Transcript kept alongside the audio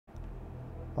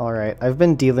Alright, I've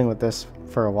been dealing with this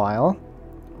for a while,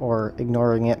 or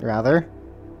ignoring it rather,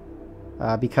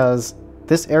 because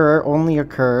this error only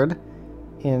occurred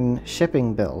in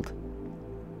shipping build.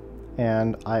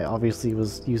 And I obviously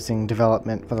was using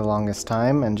development for the longest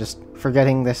time and just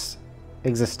forgetting this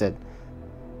existed.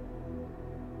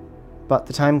 But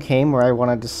the time came where I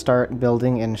wanted to start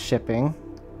building in shipping,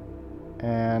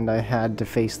 and I had to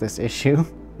face this issue.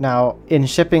 Now, in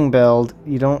shipping build,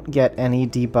 you don't get any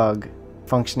debug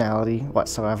functionality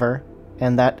whatsoever,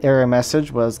 and that error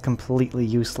message was completely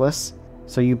useless,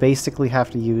 so you basically have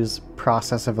to use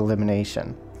process of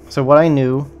elimination. So what I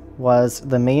knew was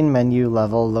the main menu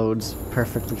level loads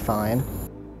perfectly fine,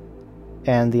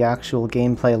 and the actual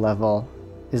gameplay level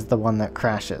is the one that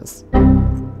crashes.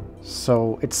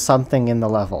 So it's something in the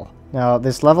level. Now,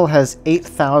 this level has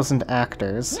 8,000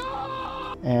 actors,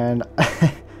 and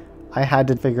I had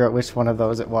to figure out which one of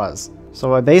those it was.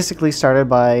 So I basically started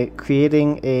by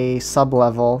creating a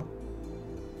sub-level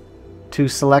to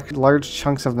select large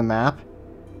chunks of the map,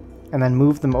 and then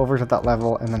move them over to that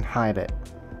level and then hide it,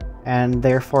 and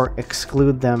therefore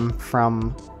exclude them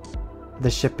from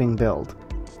the shipping build.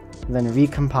 Then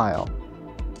recompile.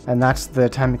 And that's the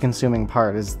time-consuming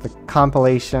part, is the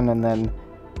compilation and then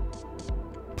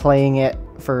playing it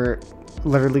for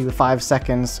literally 5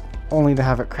 seconds, only to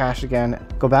have it crash again,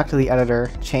 go back to the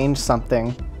editor, change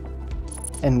something,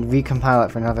 and recompile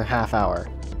it for another half hour,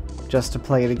 just to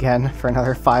play it again for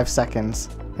another 5 seconds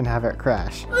and have it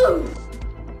crash.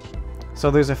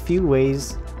 So there's a few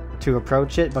ways to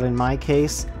approach it, but in my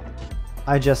case,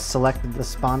 I just selected the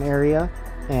spawn area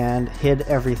and hid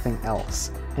everything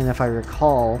else. And if I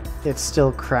recall, it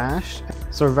still crashed,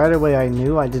 so right away I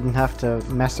knew I didn't have to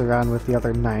mess around with the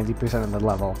other 90% of the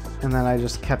level. And then I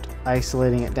just kept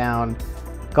isolating it down,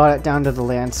 got it down to the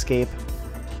landscape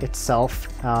itself,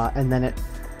 and then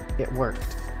it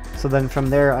worked. So then from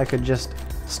there I could just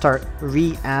start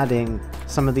re-adding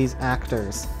some of these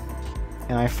actors.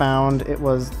 And I found it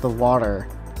was the water,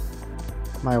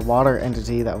 my water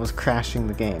entity, that was crashing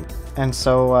the game. And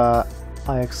so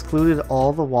I excluded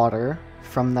all the water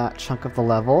from that chunk of the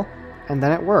level, and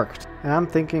then it worked. And I'm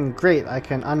thinking, great, I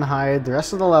can unhide the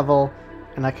rest of the level,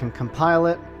 and I can compile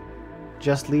it,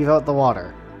 just leave out the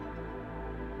water.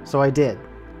 So I did.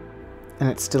 And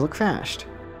it still crashed.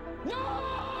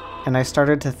 And I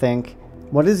started to think,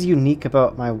 what is unique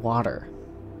about my water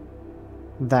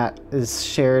that is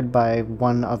shared by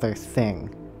one other thing,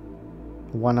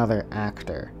 one other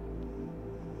actor?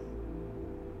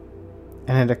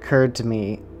 And it occurred to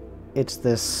me, it's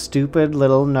this stupid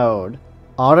little node,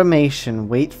 automation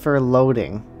wait for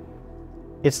loading.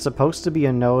 It's supposed to be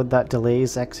a node that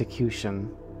delays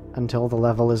execution until the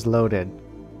level is loaded.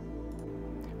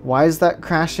 Why is that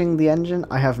crashing the engine?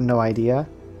 I have no idea,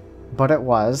 but it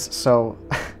was, so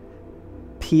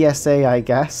PSA, I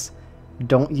guess,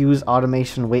 don't use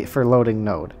automation wait for loading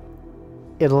node.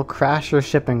 It'll crash your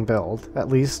shipping build, at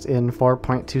least in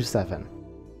 4.27.